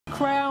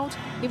crowd.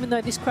 Even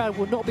though this crowd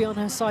will not be on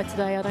her side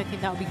today, I don't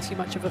think that will be too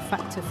much of a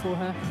factor for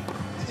her.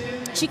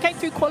 She came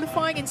through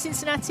qualifying in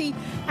Cincinnati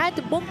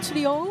and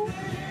Montreal,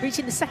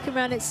 reaching the second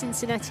round at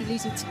Cincinnati,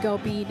 losing to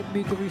Garbine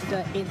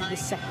Muguruza in the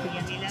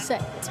second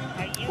set,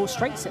 or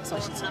straight sets, I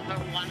should say.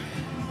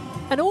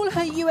 And all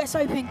her US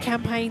Open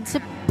campaigns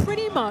have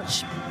pretty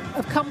much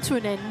come to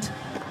an end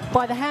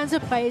by the hands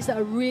of players that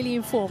are really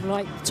informed,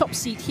 like top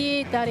seed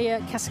here, Daria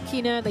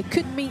Kasatkina. They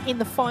couldn't meet in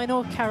the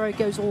final. Caro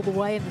goes all the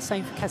way, and the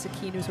same for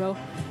Kasatkina as well.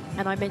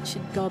 And I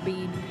mentioned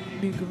Garbine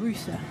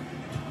Muguruza.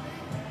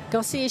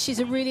 Garcia, she's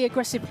a really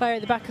aggressive player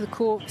at the back of the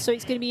court, so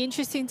it's going to be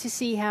interesting to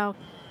see how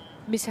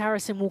Miss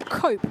Harrison will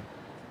cope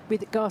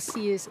with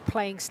Garcia's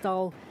playing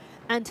style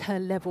and her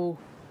level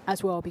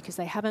as well, because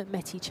they haven't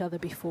met each other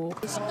before.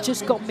 It's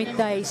just got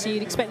midday, so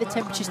you'd expect the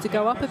temperatures to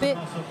go up a bit.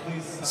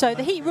 So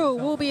the heat rule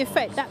will be in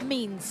effect. That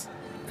means,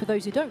 for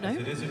those who don't know,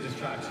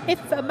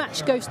 if a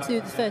match goes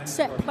to the third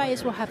set,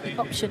 players will have the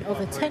option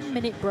of a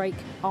 10-minute break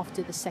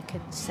after the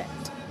second set.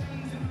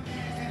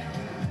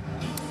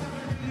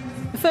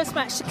 The first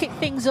match to kick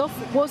things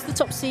off was the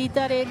top seed,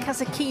 Daria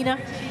Kasatkina.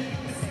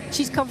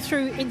 She's come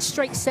through in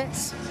straight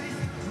sets,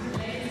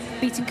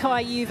 beating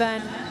Kaya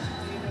Yuvan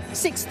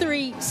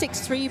 6-3,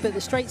 6-3, but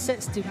the straight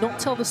sets do not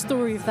tell the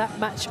story of that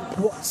match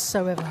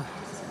whatsoever.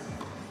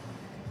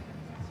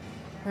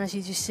 As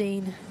you've just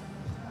seen,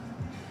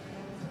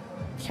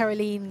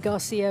 Caroline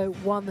Garcia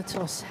won the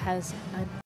toss, has an